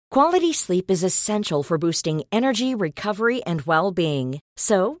Quality sleep is essential for boosting energy, recovery, and well-being.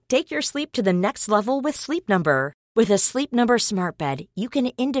 So, take your sleep to the next level with Sleep Number. With a Sleep Number smart bed, you can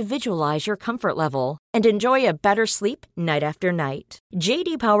individualize your comfort level and enjoy a better sleep night after night.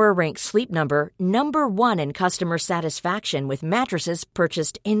 J.D. Power ranks Sleep Number number 1 in customer satisfaction with mattresses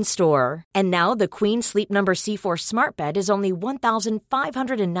purchased in-store. And now the Queen Sleep Number C4 smart bed is only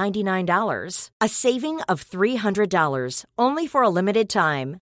 $1,599, a saving of $300, only for a limited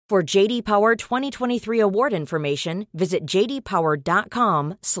time. For J.D. Power 2023 award information, visit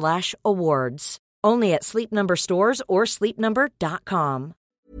jdpower.com/awards. Only at Sleep Number stores or sleepnumber.com.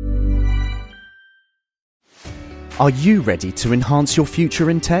 Are you ready to enhance your future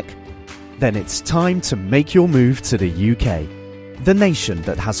in tech? Then it's time to make your move to the UK, the nation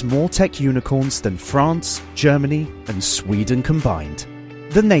that has more tech unicorns than France, Germany, and Sweden combined.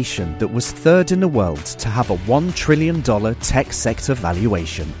 The nation that was third in the world to have a $1 trillion tech sector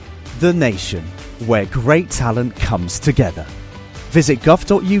valuation. The nation where great talent comes together. Visit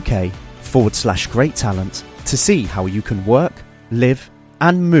gov.uk/great talent to see how you can work, live,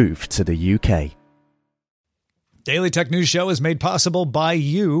 and move to the UK. Daily Tech News Show is made possible by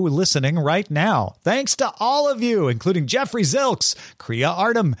you listening right now. Thanks to all of you, including Jeffrey Zilks, Kriya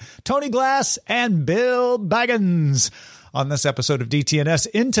Artem, Tony Glass, and Bill Baggins. On this episode of DTNS,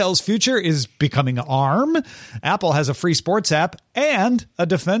 Intel's future is becoming ARM. Apple has a free sports app and a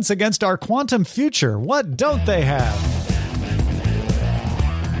defense against our quantum future. What don't they have?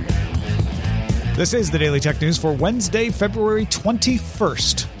 This is the Daily Tech News for Wednesday, February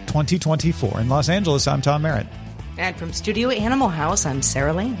 21st, 2024. In Los Angeles, I'm Tom Merritt. And from Studio Animal House, I'm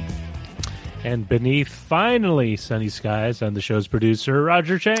Sarah Lane. And beneath finally sunny skies, I'm the show's producer,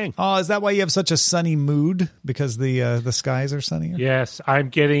 Roger Chang. Oh, is that why you have such a sunny mood? Because the skies are sunnier? Yes, I'm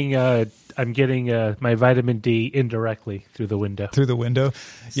getting my vitamin D indirectly through the window. Through the window?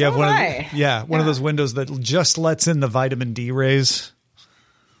 You have one of those windows that just lets in the vitamin D rays.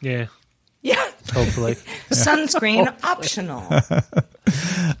 Yeah. Yeah. Hopefully. Sunscreen optional.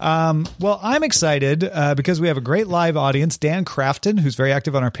 Well, I'm excited because we have a great live audience. Dan Crafton, who's very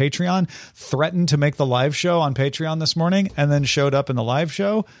active on our Patreon, threatened to make the live show on Patreon this morning and then showed up in the live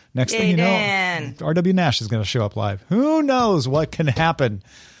show. Next thing you know, R.W. Nash is going to show up live. Who knows what can happen?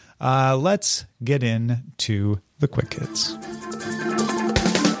 Let's get into the quick hits.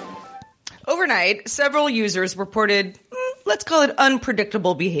 Overnight, several users reported, let's call it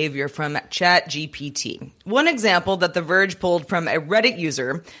unpredictable behavior from ChatGPT. One example that The Verge pulled from a Reddit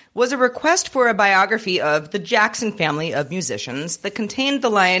user was a request for a biography of the Jackson family of musicians that contained the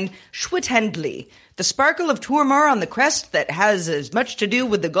line, Schwithendly, the sparkle of Tourmar on the crest that has as much to do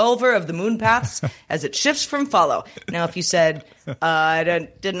with the Gulliver of the moon paths as it shifts from follow. Now, if you said, I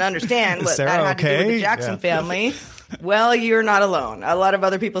didn't understand what Sarah, that had to do with the Jackson family... Well, you're not alone. A lot of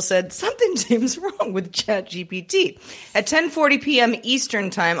other people said something seems wrong with ChatGPT. At 10:40 p.m. Eastern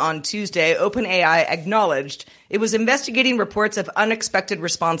Time on Tuesday, OpenAI acknowledged it was investigating reports of unexpected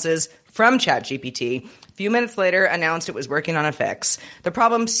responses from ChatGPT. A few minutes later, announced it was working on a fix. The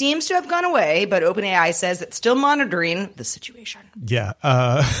problem seems to have gone away, but OpenAI says it's still monitoring the situation. Yeah.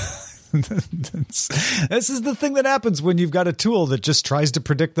 This is the thing that happens when you've got a tool that just tries to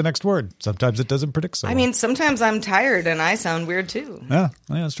predict the next word. Sometimes it doesn't predict so well. I mean, sometimes I'm tired and I sound weird too. Yeah,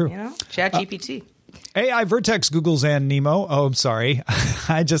 that's true. You know, ChatGPT. AI Vertex, Google's and Nemo. Oh, I'm sorry.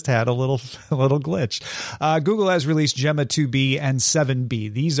 I just had a little glitch. Google has released Gemma 2B and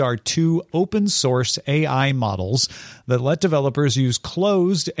 7B. These are two open source AI models that let developers use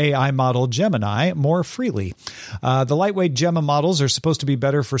closed AI model Gemini more freely. The lightweight Gemma models are supposed to be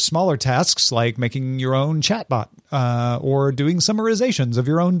better for smaller tasks like making your own chatbot or doing summarizations of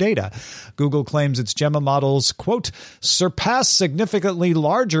your own data. Google claims its Gemma models, quote, surpass significantly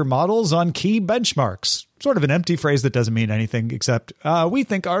larger models on key benchmarks. Sort of an empty phrase that doesn't mean anything except we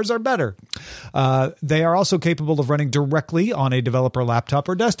think ours are better. They are also capable of running directly on a developer laptop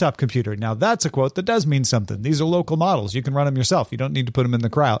or desktop computer. Now, that's a quote that does mean something. These are local models. You can run them yourself. You don't need to put them in the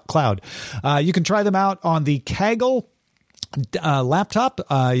cloud. You can try them out on the Kaggle laptop.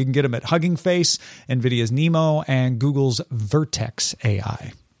 You can get them at Hugging Face, NVIDIA's Nemo, and Google's Vertex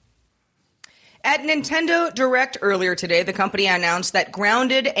AI. At Nintendo Direct earlier today, the company announced that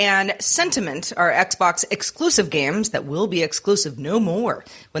Grounded and Sentiment are Xbox exclusive games that will be exclusive no more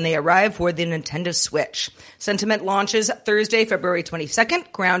when they arrive for the Nintendo Switch. Sentiment launches Thursday, February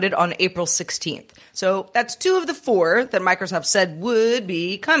 22nd, Grounded on April 16th. So that's 2 of the 4 that Microsoft said would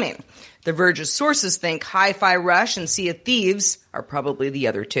be coming. The Verge's sources think Hi-Fi Rush and Sea of Thieves are probably the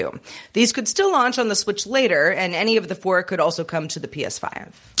other 2. These could still launch on the Switch later, and any of the 4 could also come to the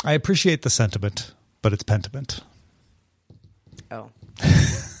PS5. I appreciate the sentiment, but it's Pentiment. Oh.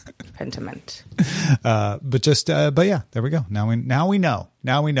 sentiment. But yeah, there we go. Now we know.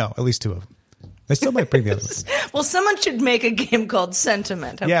 At least two of them. They still might bring the other ones. Well, someone should make a game called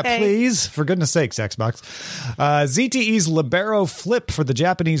Sentiment. Okay? Yeah, please. For goodness sakes, Xbox. ZTE's Libero Flip for the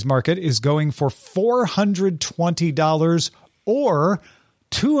Japanese market is going for $420 or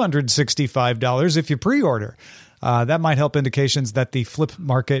 $265 if you pre-order. That might help indications that the flip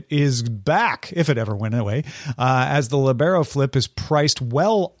market is back, if it ever went away, as the Libero Flip is priced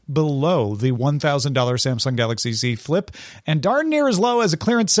well below the $1,000 Samsung Galaxy Z Flip, and darn near as low as a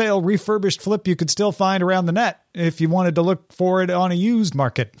clearance sale refurbished flip you could still find around the net if you wanted to look for it on a used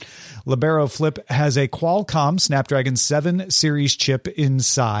market. Libero Flip has a Qualcomm Snapdragon 7 series chip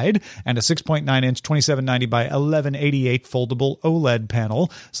inside and a 6.9-inch 2790 by 1188 foldable OLED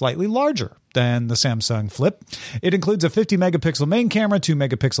panel, slightly larger than the Samsung Flip. It includes a 50-megapixel main camera,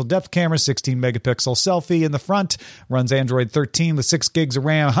 2-megapixel depth camera, 16-megapixel selfie in the front, runs Android 13 with 6 gigs of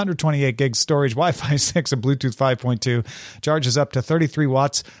RAM, 128 gigs storage, Wi-Fi 6, and Bluetooth 5.2, charges up to 33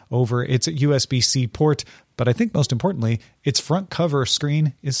 watts over its USB-C port. But I think most importantly, its front cover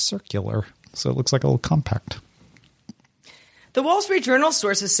screen is circular, so it looks like a little compact. The Wall Street Journal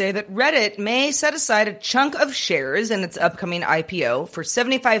sources say that Reddit may set aside a chunk of shares in its upcoming IPO for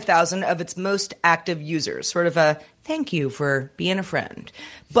 75,000 of its most active users, sort of a thank you for being a friend.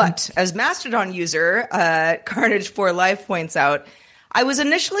 But as Mastodon user Carnage for Life points out, I was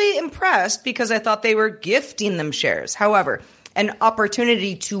initially impressed because I thought they were gifting them shares. However, an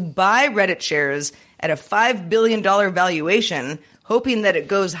opportunity to buy Reddit shares at a $5 billion valuation, hoping that it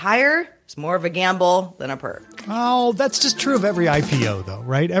goes higher, is more of a gamble than a perk. Oh, that's just true of every IPO, though,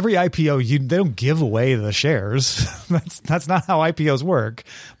 right? Every IPO, they don't give away the shares. That's not how IPOs work.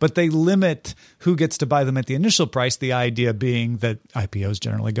 But they limit who gets to buy them at the initial price, the idea being that IPOs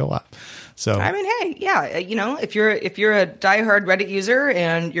generally go up. So I mean, hey, yeah, if you're a diehard Reddit user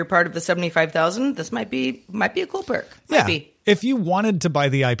and you're part of the 75,000, this might be a cool perk. Might be. If you wanted to buy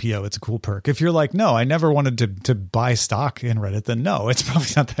the IPO, it's a cool perk. If you're like, no, I never wanted to buy stock in Reddit, then no, it's probably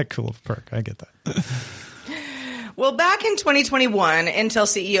not that cool of a perk. I get that. Well, back in 2021, Intel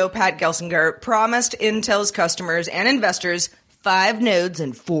CEO Pat Gelsinger promised Intel's customers and investors 5 nodes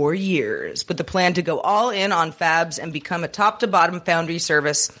in 4 years, with the plan to go all in on fabs and become a top-to-bottom foundry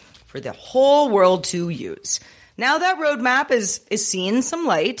service for the whole world to use. Now that roadmap is seeing some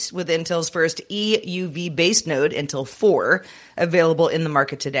light, with Intel's first EUV-based node, Intel 4, available in the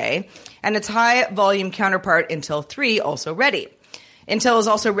market today, and its high-volume counterpart, Intel 3, also ready. Intel is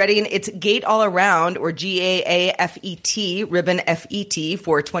also readying its Gate-All-Around, or GAAFET, ribbon FET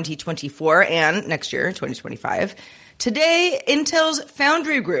for 2024 and next year, 2025. Today, Intel's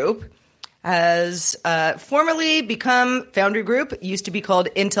Foundry Group has formerly become Foundry Group, used to be called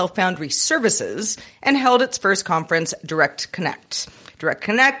Intel Foundry Services, and held its first conference, Direct Connect. Direct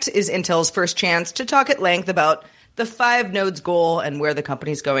Connect is Intel's first chance to talk at length about the 5 nodes goal and where the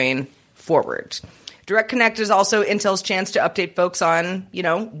company's going forward. Direct Connect is also Intel's chance to update folks on,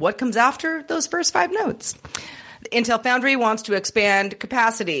 what comes after those first 5 nodes. Intel Foundry wants to expand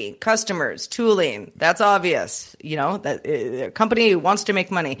capacity, customers, tooling. That's obvious. That a company wants to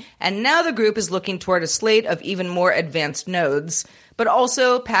make money. And now the group is looking toward a slate of even more advanced nodes, but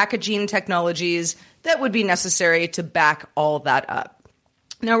also packaging technologies that would be necessary to back all that up.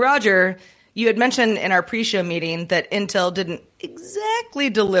 Now, Roger, you had mentioned in our pre-show meeting that Intel didn't exactly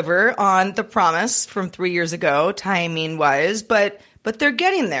deliver on the promise from 3 years ago, timing-wise, but they're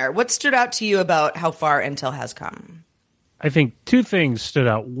getting there. What stood out to you about how far Intel has come? I think 2 things stood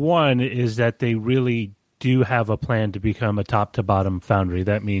out. One is that they really do have a plan to become a top-to-bottom foundry.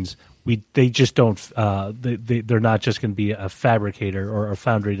 That means they just don't. They're not just going to be a fabricator or a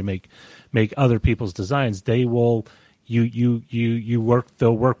foundry to make other people's designs. They will.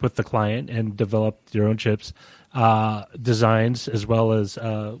 They'll work with the client and develop their own chips, designs, as well as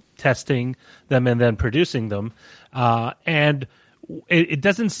testing them and then producing them. And it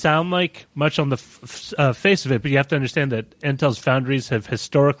doesn't sound like much on the face of it, but you have to understand that Intel's foundries have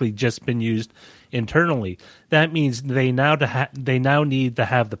historically just been used internally. That means they now need to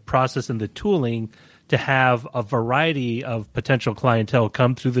have the process and the tooling to have a variety of potential clientele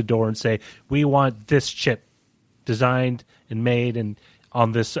come through the door and say, we want this chip designed and made and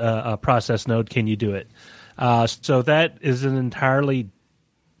on this process node. Can you do it? So that is an entirely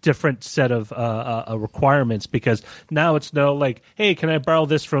different set of requirements, because now it's hey, can I borrow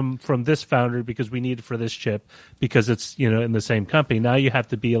this from this foundry because we need it for this chip because it's in the same company. Now you have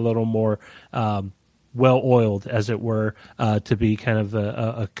to be a little more well-oiled, as it were, to be kind of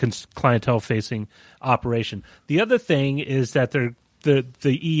a clientele-facing operation. The other thing is that the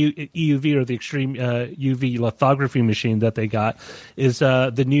EUV or the extreme UV lithography machine that they got is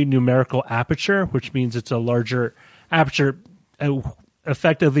the new numerical aperture, which means it's a larger aperture.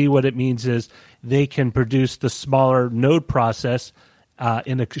 Effectively, what it means is they can produce the smaller node process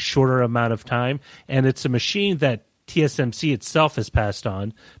in a shorter amount of time, and it's a machine that TSMC itself has passed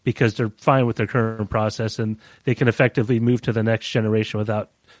on because they're fine with their current process and they can effectively move to the next generation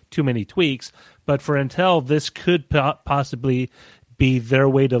without too many tweaks. But for Intel, this could possibly be their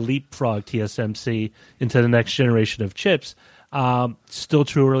way to leapfrog TSMC into the next generation of chips. Still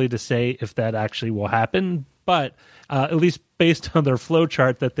too early to say if that actually will happen, but at least based on their flow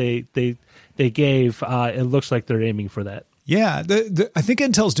chart that they gave, it looks like they're aiming for that. Yeah, I think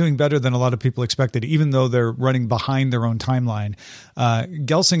Intel's doing better than a lot of people expected, even though they're running behind their own timeline.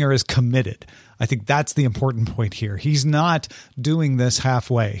 Gelsinger is committed. I think that's the important point here. He's not doing this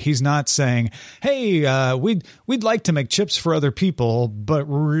halfway. He's not saying, hey, we'd like to make chips for other people, but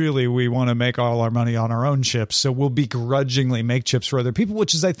really we want to make all our money on our own chips, so we'll begrudgingly make chips for other people,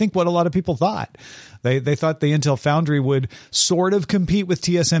 which is, I think, what a lot of people thought. They thought the Intel Foundry would sort of compete with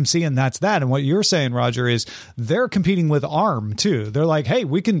TSMC, and that's that. And what you're saying, Roger, is they're competing with ARM, too. They're like, hey,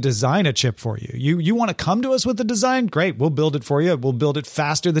 we can design a chip for you. You want to come to us with the design? Great, we'll build it for you. We'll build it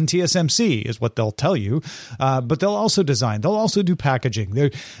faster than TSMC, is what they'll tell you. But they'll also design. They'll also do packaging.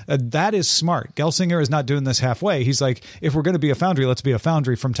 That is smart. Gelsinger is not doing this halfway. He's like, if we're going to be a foundry, let's be a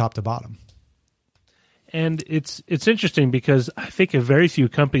foundry from top to bottom. And it's interesting because I think very few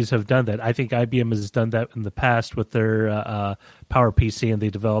companies have done that. I think IBM has done that in the past with their PowerPC, and they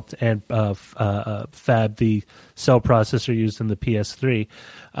developed and fabbed the cell processor used in the PS3.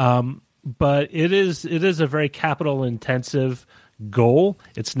 But it is a very capital intensive goal.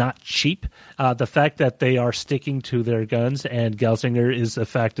 It's not cheap. The fact that they are sticking to their guns, and Gelsinger is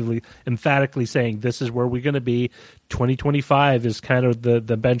emphatically saying this is where we're going to be. 2025 is kind of the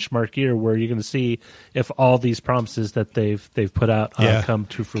benchmark year where you're going to see if all these promises that they've put out come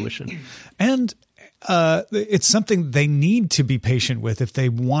to fruition. And it's something they need to be patient with if they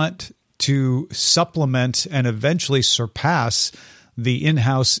want to supplement and eventually surpass the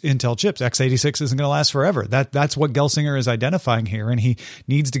in-house Intel chips. x86 isn't going to last forever. That's what Gelsinger is identifying here, and he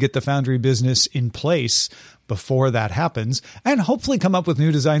needs to get the foundry business in place before that happens, and hopefully come up with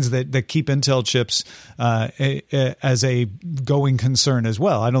new designs that keep Intel chips as a going concern as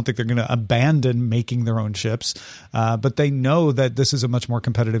well. I don't think they're going to abandon making their own chips, but they know that this is a much more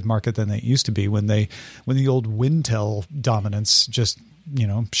competitive market than it used to be when the old Wintel dominance just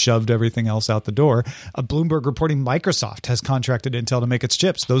shoved everything else out the door. Bloomberg reporting Microsoft has contracted Intel to make its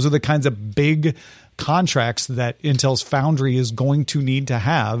chips. Those are the kinds of big contracts that Intel's foundry is going to need to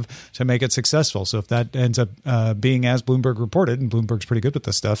have to make it successful. So if that ends up being as Bloomberg reported, and Bloomberg's pretty good with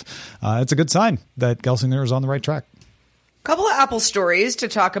this stuff, it's a good sign that Gelsinger is on the right track. Couple of Apple stories to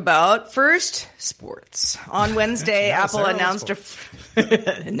talk about. First, sports. On Wednesday, Apple announced a free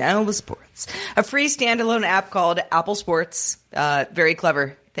standalone app called Apple Sports. Very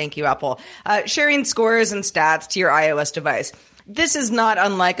clever. Thank you, Apple. Sharing scores and stats to your iOS device. This is not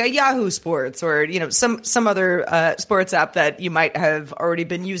unlike a Yahoo Sports or some other sports app that you might have already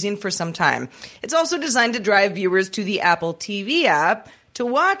been using for some time. It's also designed to drive viewers to the Apple TV app to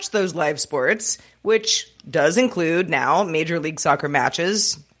watch those live sports, which does include now Major League Soccer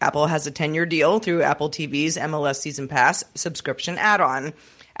matches. Apple has a 10-year deal through Apple TV's MLS Season Pass subscription add-on.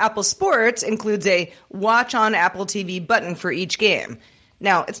 Apple Sports includes a Watch on Apple TV button for each game.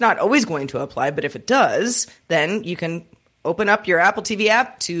 Now, it's not always going to apply, but if it does, then you can open up your Apple TV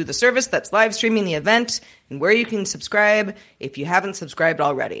app to the service that's live streaming the event and where you can subscribe if you haven't subscribed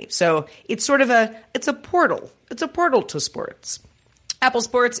already. So it's sort of a portal. It's a portal to sports. Apple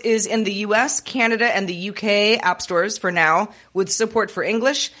Sports is in the US, Canada, and the UK app stores for now, with support for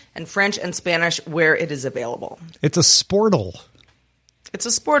English and French and Spanish where it is available. It's a sportal. It's a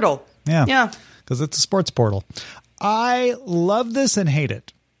sportal. Yeah. Because it's a sports portal. I love this and hate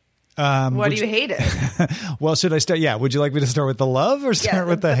it. Why do you hate it? Well, should I start? Yeah. Would you like me to start with the love or start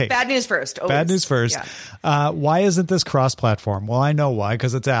with the hate? Bad news first. Always. Bad news first. Yeah. Why isn't this cross-platform? Well, I know why,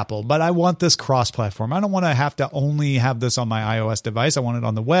 because it's Apple, but I want this cross-platform. I don't want to have to only have this on my iOS device. I want it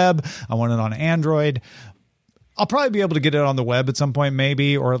on the web. I want it on Android. I'll probably be able to get it on the web at some point,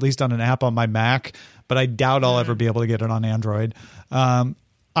 maybe, or at least on an app on my Mac, but I doubt I'll ever be able to get it on Android.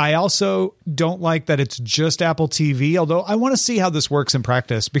 I also don't like that it's just Apple TV, although I want to see how this works in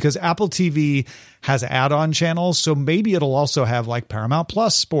practice because Apple TV has add-on channels, so maybe it'll also have like Paramount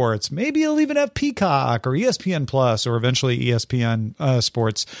Plus Sports. Maybe it'll even have Peacock or ESPN Plus or eventually ESPN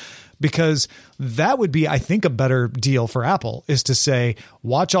Sports. because that would be, I think, a better deal for Apple, is to say,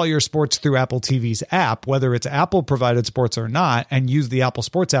 watch all your sports through Apple TV's app, whether it's Apple provided sports or not, and use the Apple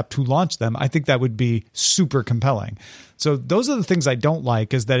Sports app to launch them. I think that would be super compelling. So those are the things I don't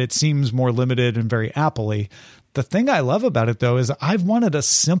like, is that it seems more limited and very Apple-y. The thing I love about it, though, is I've wanted a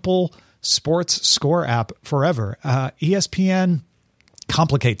simple sports score app forever. ESPN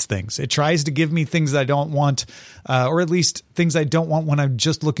complicates things. It tries to give me things I don't want, or at least things I don't want when I'm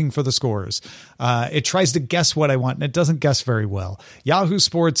just looking for the scores. It tries to guess what I want, and it doesn't guess very well. Yahoo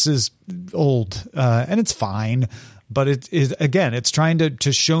Sports is old, and it's fine, but it is, again, it's trying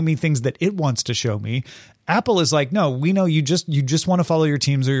to show me things that it wants to show me. Apple is like, no, we know you just want to follow your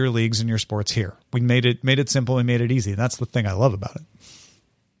teams or your leagues and your sports here. We made it simple. We made it easy. That's the thing I love about it.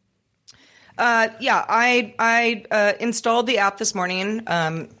 I installed the app this morning.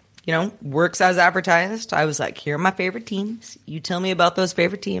 Works as advertised. I was like, here are my favorite teams. You tell me about those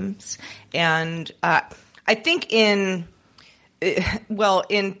favorite teams. And I think in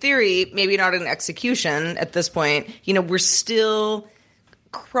theory, maybe not in execution at this point, we're still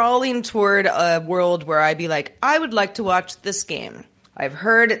crawling toward a world where I'd be like, I would like to watch this game. I've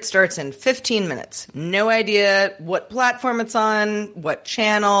heard it starts in 15 minutes. No idea what platform it's on, what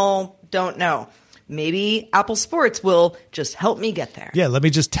channel, don't know. Maybe Apple Sports will just help me get there. Yeah, let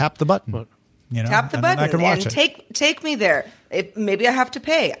me just tap the button. Tap the button and take me there. Maybe I have to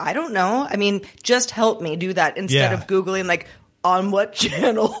pay. I don't know. I mean, just help me do that instead of Googling like, on what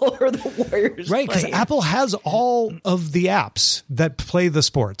channel are the Warriors right, because Apple has all of the apps that play the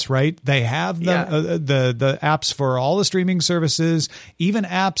sports, right? They have the apps for all the streaming services, even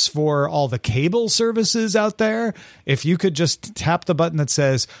apps for all the cable services out there. If you could just tap the button that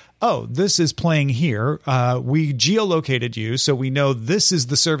says, oh, this is playing here. We geolocated you, so we know this is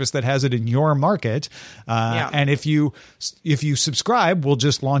the service that has it in your market. And if you subscribe, we'll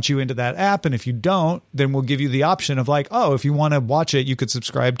just launch you into that app. And if you don't, then we'll give you the option of like, oh, if you want to watch it, you could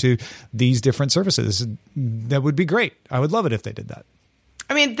subscribe to these different services. That would be great. I would love it if they did that.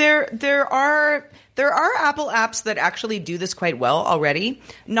 I mean, there are Apple apps that actually do this quite well already.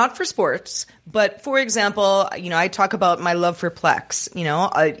 Not for sports, but for example, I talk about my love for Plex.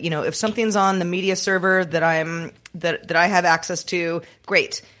 If something's on the media server that I have access to,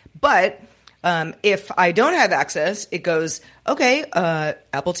 great. But if I don't have access, it goes, okay,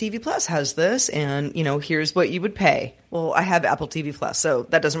 Apple TV Plus has this, and here's what you would pay. Well, I have Apple TV Plus, so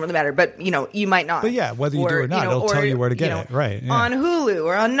that doesn't really matter. But you might not. But yeah, whether you do or not, it'll tell you where to get it, right? Yeah. On Hulu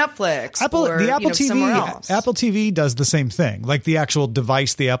or on Netflix, the Apple TV, somewhere else. Apple TV does the same thing. Like the actual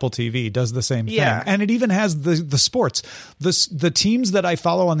device, the Apple TV does the same thing, and it even has the sports. The teams that I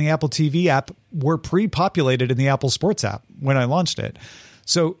follow on the Apple TV app were pre-populated in the Apple Sports app when I launched it.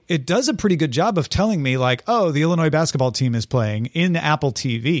 So it does a pretty good job of telling me like, oh, the Illinois basketball team is playing in Apple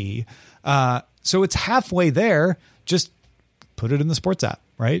TV. So it's halfway there. Just put it in the sports app,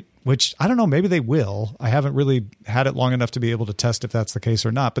 right? Which I don't know, maybe they will. I haven't really had it long enough to be able to test if that's the case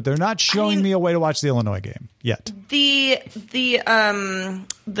or not, but they're not showing me a way to watch the Illinois game yet. The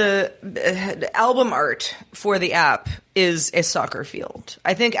album art for the app is a soccer field.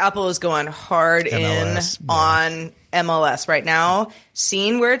 I think Apple is going hard on MLS right now,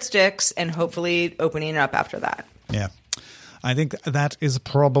 seeing where it sticks and hopefully opening it up after that. Yeah, I think that is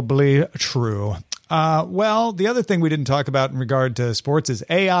probably true. Well, the other thing we didn't talk about in regard to sports is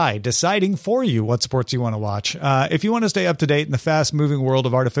AI deciding for you what sports you want to watch. If you want to stay up to date in the fast-moving world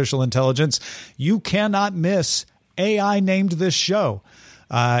of artificial intelligence, you cannot miss AI Named This Show.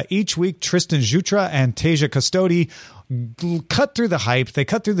 Each week, Tristan Jutra and Tasia Custodi cut through the hype, they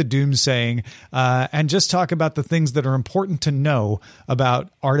cut through the doomsaying, and just talk about the things that are important to know about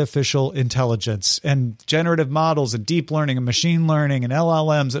artificial intelligence and generative models and deep learning and machine learning and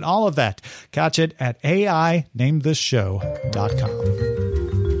LLMs and all of that. Catch it at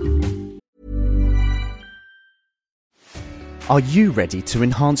AINamedThisShow.com. Are you ready to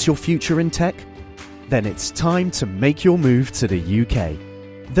enhance your future in tech? Then it's time to make your move to the UK.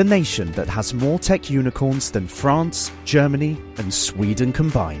 The nation that has more tech unicorns than France, Germany, and Sweden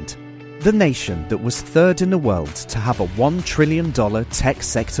combined. The nation that was third in the world to have a $1 trillion tech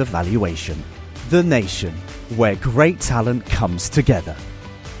sector valuation. The nation where great talent comes together.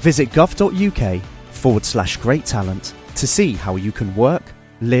 Visit gov.uk/great talent to see how you can work,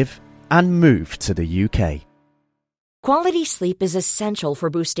 live, and move to the UK. Quality sleep is essential for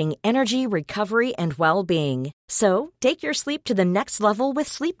boosting energy, recovery, and well-being. So, take your sleep to the next level with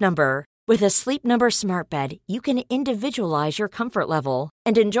Sleep Number. With a Sleep Number Smart Bed, you can individualize your comfort level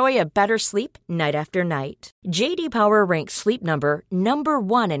and enjoy a better sleep night after night. J.D. Power ranks Sleep Number number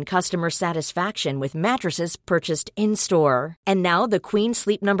one in customer satisfaction with mattresses purchased in-store. And now the Queen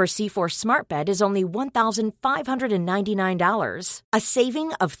Sleep Number C4 Smart Bed is only $1,599, a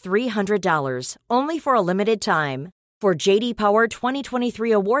saving of $300, only for a limited time. For J.D. Power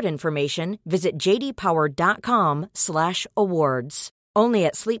 2023 award information, visit jdpower.com/awards. Only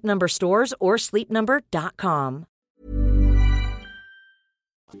at Sleep Number stores or sleepnumber.com.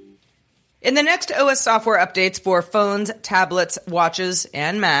 In the next OS software updates for phones, tablets, watches,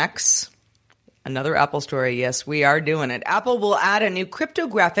 and Macs, another Apple story, yes, we are doing it. Apple will add a new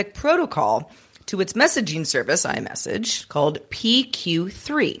cryptographic protocol to its messaging service, iMessage, called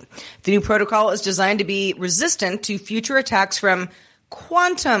PQ3. The new protocol is designed to be resistant to future attacks from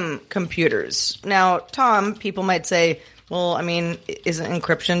quantum computers. Now, Tom, people might say, well, I mean, isn't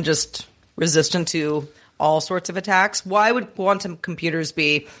encryption just resistant to all sorts of attacks? Why would quantum computers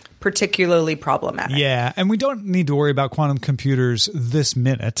be particularly problematic? Yeah, and we don't need to worry about quantum computers this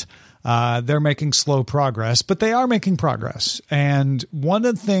minute. They're making slow progress, but they are making progress. And one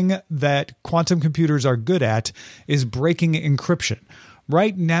of the things that quantum computers are good at is breaking encryption.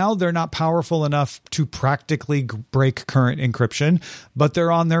 Right now, they're not powerful enough to practically break current encryption, but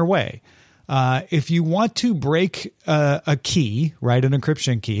they're on their way. If you want to break a key, right, an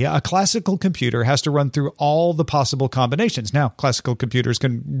encryption key, a classical computer has to run through all the possible combinations. Now, classical computers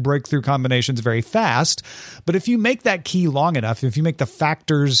can break through combinations very fast, but if you make that key long enough, if you make the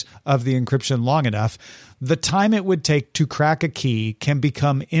factors of the encryption long enough, the time it would take to crack a key can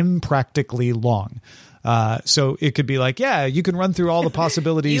become impractically long. So it could be like, yeah, you can run through all the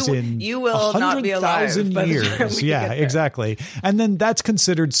possibilities you will not be alive 100,000 years. Yeah, exactly. And then that's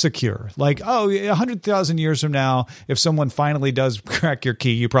considered secure. Like, 100,000 years from now, if someone finally does crack your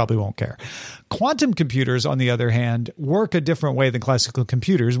key, you probably won't care. Quantum computers, on the other hand, work a different way than classical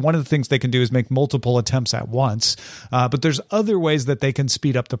computers. One of the things they can do is make multiple attempts at once. But there's other ways that they can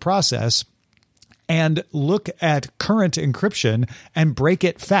speed up the process and look at current encryption and break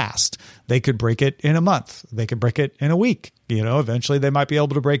it fast. They could break it in a month. They could break it in a week. Eventually they might be able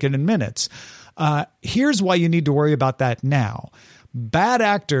to break it in minutes. Here's why you need to worry about that now. Bad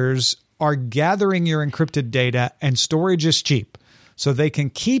actors are gathering your encrypted data, and storage is cheap. So they can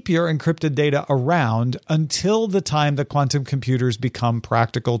keep your encrypted data around until the time that quantum computers become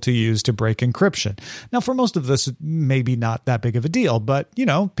practical to use to break encryption. Now, for most of this, maybe not that big of a deal, but,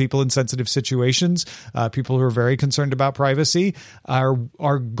 people in sensitive situations, people who are very concerned about privacy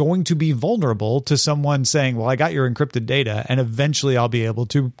are going to be vulnerable to someone saying, well, I got your encrypted data and eventually I'll be able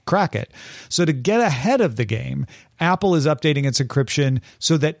to crack it. So to get ahead of the game, Apple is updating its encryption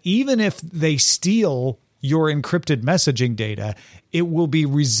so that even if they steal your encrypted messaging data, it will be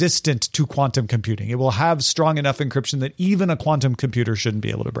resistant to quantum computing. It will have strong enough encryption that even a quantum computer shouldn't be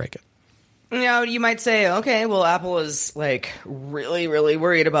able to break it. You might say, okay, well, Apple is really, really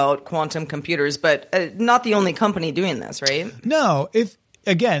worried about quantum computers, but not the only company doing this, right? No,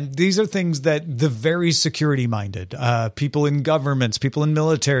 Again, these are things that the very security-minded, people in governments, people in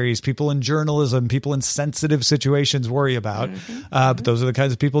militaries, people in journalism, people in sensitive situations worry about. But those are the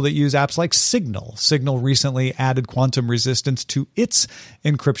kinds of people that use apps like Signal. Signal recently added quantum resistance to its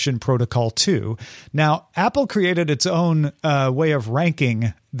encryption protocol too. Now, Apple created its own way of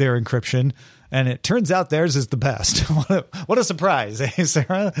ranking their encryption, and it turns out theirs is the best. What a surprise, eh,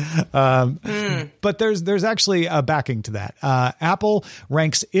 Sarah? But there's actually a backing to that. Apple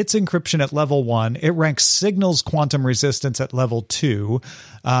ranks its encryption at level 1. It ranks Signal's quantum resistance at level 2,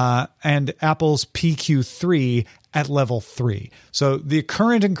 and Apple's PQ3 at level 3. So the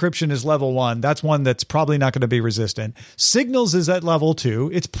current encryption is level 1. That's one that's probably not going to be resistant. Signal's is at level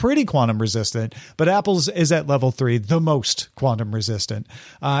 2. It's pretty quantum resistant, but Apple's is at level 3, the most quantum resistant.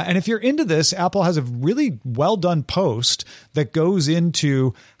 And if you're into this, Apple has a really well done post that goes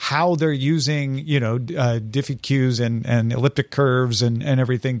into how they're using, Diffie-Qs and elliptic curves and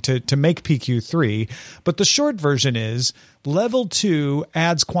everything to make PQ3. But the short version is level 2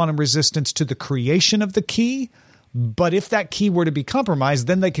 adds quantum resistance to the creation of the key. But if that key were to be compromised,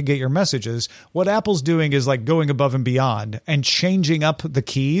 then they could get your messages. What Apple's doing is going above and beyond and changing up the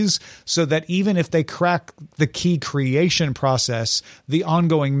keys so that even if they crack the key creation process, the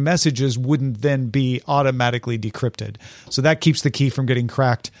ongoing messages wouldn't then be automatically decrypted. So that keeps the key from getting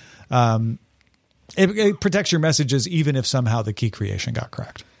cracked. It protects your messages even if somehow the key creation got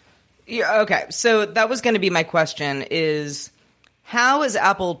cracked. Yeah, okay. So that was going to be my question is, how is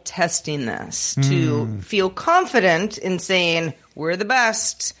Apple testing this to feel confident in saying, we're the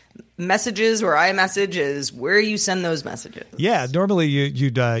best, messages or iMessage is where you send those messages. Yeah, normally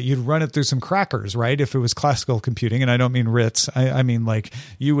you'd run it through some crackers, right? If it was classical computing, and I don't mean Ritz, I mean like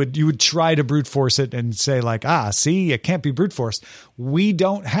you would try to brute force it and say like, see, it can't be brute forced. We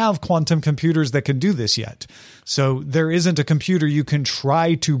don't have quantum computers that can do this yet. So there isn't a computer you can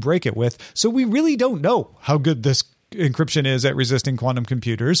try to break it with. So we really don't know how good this encryption is at resisting quantum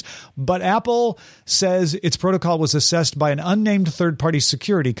computers, but Apple says its protocol was assessed by an unnamed third-party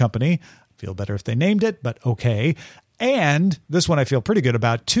security company. Feel better if they named it, but okay. And this one I feel pretty good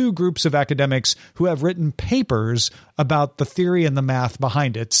about, 2 groups of academics who have written papers about the theory and the math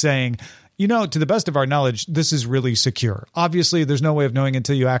behind it, saying, to the best of our knowledge, this is really secure. Obviously, there's no way of knowing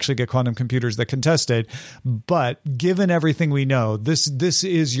until you actually get quantum computers that can test it. But given everything we know, this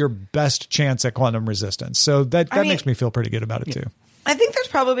is your best chance at quantum resistance. So that makes me feel pretty good about it, too. I think there's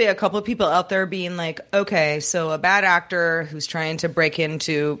probably a couple of people out there being like, okay, so a bad actor who's trying to break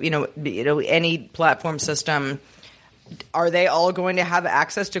into, any platform system, are they all going to have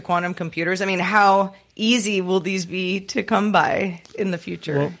access to quantum computers? I mean, how easy will these be to come by in the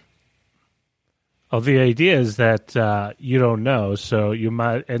future? Well, the idea is that you don't know, so you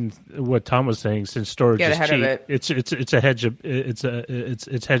might. And what Tom was saying, since storage is cheap, it's a hedge.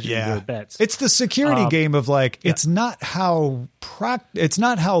 It's hedging your bets. It's the security game of like it's not how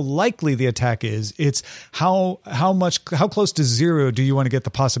likely the attack is. It's how close to zero do you want to get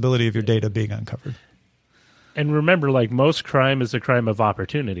the possibility of your data being uncovered. And remember, like most crime is a crime of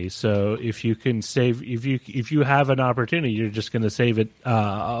opportunity. So if you can if you have an opportunity, you're just going to save it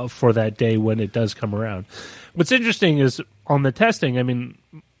for that day when it does come around. What's interesting is on the testing. I mean,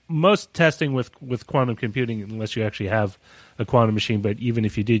 most testing with quantum computing, unless you actually have a quantum machine, but even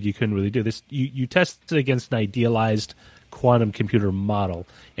if you did, you couldn't really do this. You test it against an idealized quantum computer model,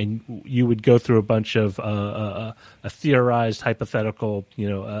 and you would go through a bunch of a theorized hypothetical,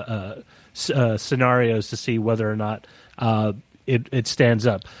 scenarios to see whether or not it stands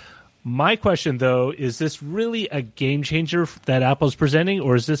up. My question, though, is this really a game changer that Apple's presenting,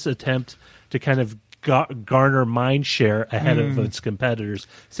 or is this attempt to kind of garner mind share ahead of its competitors,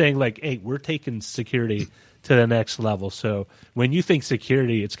 saying like, hey, we're taking security to the next level. So when you think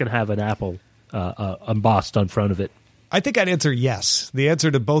security, it's going to have an Apple embossed on front of it. I think I'd answer yes. The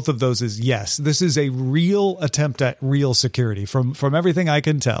answer to both of those is yes. This is a real attempt at real security from everything I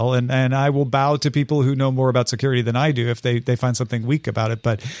can tell. And I will bow to people who know more about security than I do if they find something weak about it.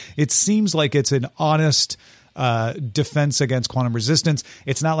 But it seems like it's an honest defense against quantum resistance.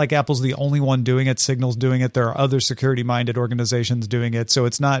 It's not like Apple's the only one doing it. Signal's doing it. There are other security-minded organizations doing it. So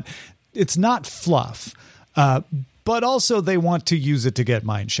it's not fluff. But also they want to use it to get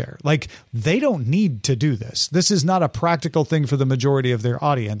mind share. Like, they don't need to do this. This is not a practical thing for the majority of their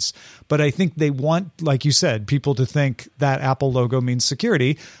audience. But I think they want, like you said, people to think that Apple logo means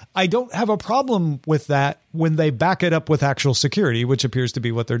security. I don't have a problem with that when they back it up with actual security, which appears to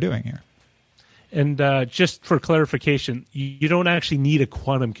be what they're doing here. And just for clarification, you don't actually need a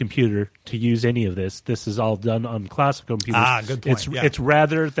quantum computer to use any of this. This is all done on classical computers. Good point. It's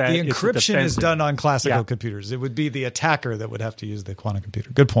rather that the encryption is done on classical computers. It would be the attacker that would have to use the quantum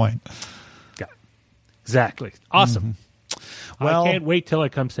computer. Good point. Yeah, exactly. Awesome. Mm-hmm. Well, I can't wait till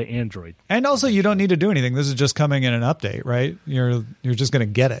it comes to Android. And also, you don't need to do anything. This is just coming in an update, right? You're just going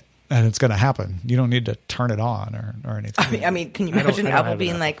to get it. And it's going to happen. You don't need to turn it on or anything. I mean, can you imagine Apple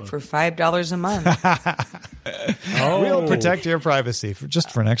being like, for $5 a month? We'll protect your privacy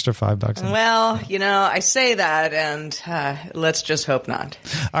just for an extra $5 a month. Well, I say that, and let's just hope not.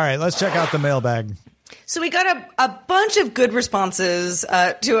 All right, let's check out the mailbag. So we got a bunch of good responses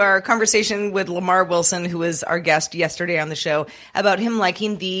to our conversation with Lamar Wilson, who was our guest yesterday on the show, about him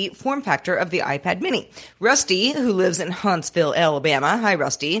liking the form factor of the iPad mini. Rusty, who lives in Huntsville, Alabama, hi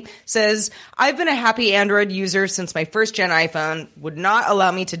Rusty, says, I've been a happy Android user since my first-gen iPhone would not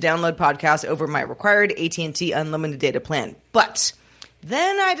allow me to download podcasts over my required AT&T unlimited data plan. But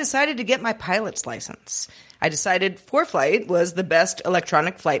then I decided to get my pilot's license. I decided ForeFlight was the best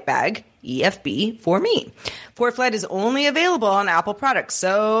electronic flight bag, EFB, for me. ForeFlight is only available on Apple products,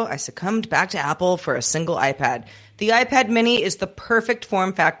 so I succumbed back to Apple for a single iPad. The iPad mini is the perfect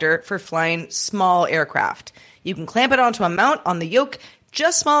form factor for flying small aircraft. You can clamp it onto a mount on the yoke,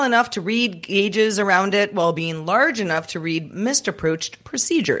 just small enough to read gauges around it while being large enough to read misapproached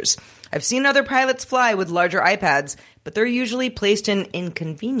procedures. I've seen other pilots fly with larger iPads, but they're usually placed in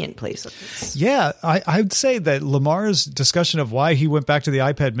inconvenient places. Yeah, I'd say that Lamar's discussion of why he went back to the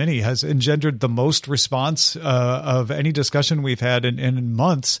iPad mini has engendered the most response of any discussion we've had in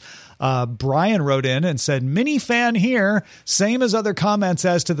months. Brian wrote in and said, mini fan here, same as other comments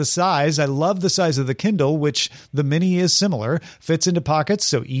as to the size. I love the size of the Kindle, which the mini is similar, fits into pockets,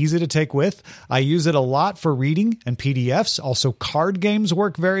 so easy to take with. I use it a lot for reading and PDFs. Also, card games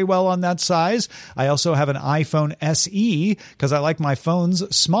work very well on that size. I also have an iPhone SE because I like my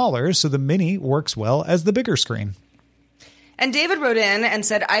phones smaller, so the mini works well as the bigger screen. And David wrote in and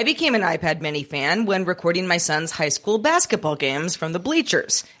said, I became an iPad mini fan when recording my son's high school basketball games from the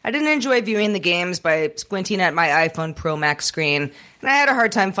bleachers. I didn't enjoy viewing the games by squinting at my iPhone Pro Max screen, and I had a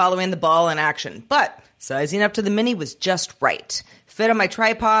hard time following the ball in action. But sizing up to the mini was just right. Fit on my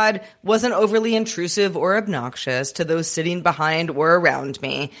tripod, wasn't overly intrusive or obnoxious to those sitting behind or around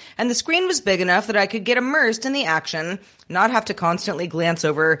me, and the screen was big enough that I could get immersed in the action, not have to constantly glance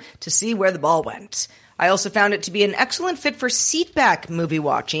over to see where the ball went. I also found it to be an excellent fit for seatback movie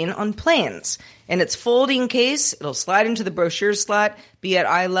watching on planes. In its folding case, it'll slide into the brochure slot, be at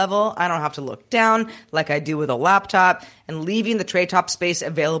eye level. I don't have to look down like I do with a laptop, and leaving the tray top space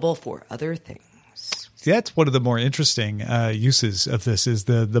available for other things. That's one of the more interesting uses of this is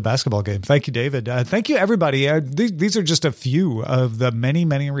the basketball game. Thank you, David. Thank you, everybody. These are just a few of the many,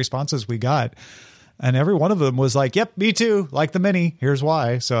 many responses we got. And every one of them was like, yep, me too, like the mini. Here's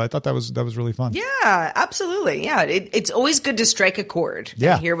why. So I thought that was really fun. Yeah, absolutely. Yeah, it's always good to strike a chord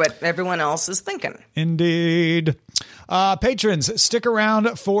and hear what everyone else is thinking. Indeed. Patrons, stick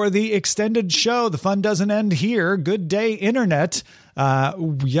around for the extended show. The fun doesn't end here. Good Day Internet.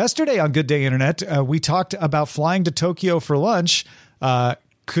 Yesterday on Good Day Internet, we talked about flying to Tokyo for lunch.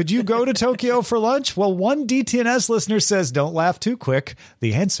 Could you go to Tokyo for lunch? Well, one DTNS listener says, don't laugh too quick.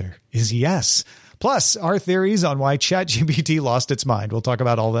 The answer is yes. Plus, our theories on why ChatGPT lost its mind. We'll talk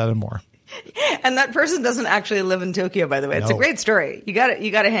about all that and more. And that person doesn't actually live in Tokyo, by the way. It's a great story. You got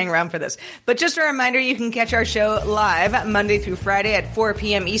to hang around for this. But just a reminder, you can catch our show live Monday through Friday at 4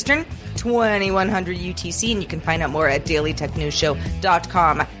 p.m. Eastern, 2100 UTC, and you can find out more at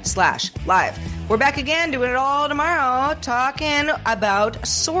dailytechnewsshow.com/live. We're back again doing it all tomorrow, talking about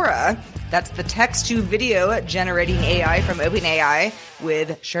Sora. That's the text-to-video generating AI from OpenAI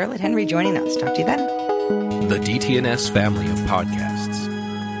with Charlotte Henry joining us. Talk to you then. The DTNS family of podcasts,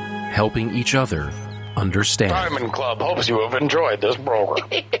 helping each other understand. Diamond Club hopes you have enjoyed this program.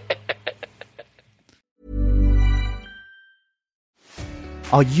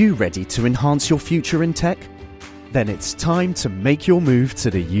 Are you ready to enhance your future in tech? Then it's time to make your move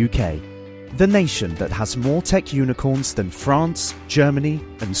to the UK. The nation that has more tech unicorns than France, Germany,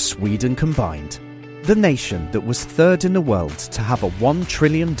 and Sweden combined. The nation that was third in the world to have a $1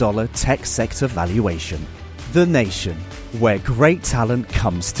 trillion tech sector valuation. The nation where great talent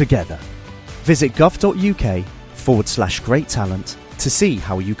comes together. Visit gov.uk/great talent to see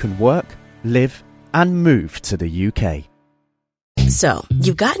how you can work, live, and move to the UK. So,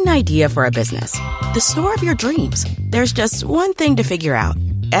 you've got an idea for a business. The store of your dreams. There's just one thing to figure out.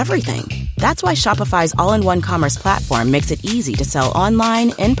 Everything. That's why Shopify's all-in-one commerce platform makes it easy to sell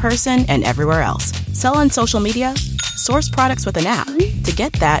online, in person, and everywhere else. Sell on social media, source products with an app to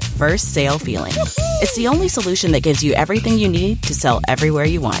get that first sale feeling. It's the only solution that gives you everything you need to sell everywhere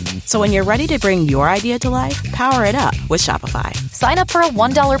you want. So when you're ready to bring your idea to life, power it up with Shopify. Sign up for a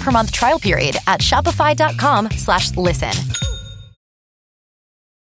 $1 per month trial period at shopify.com/listen.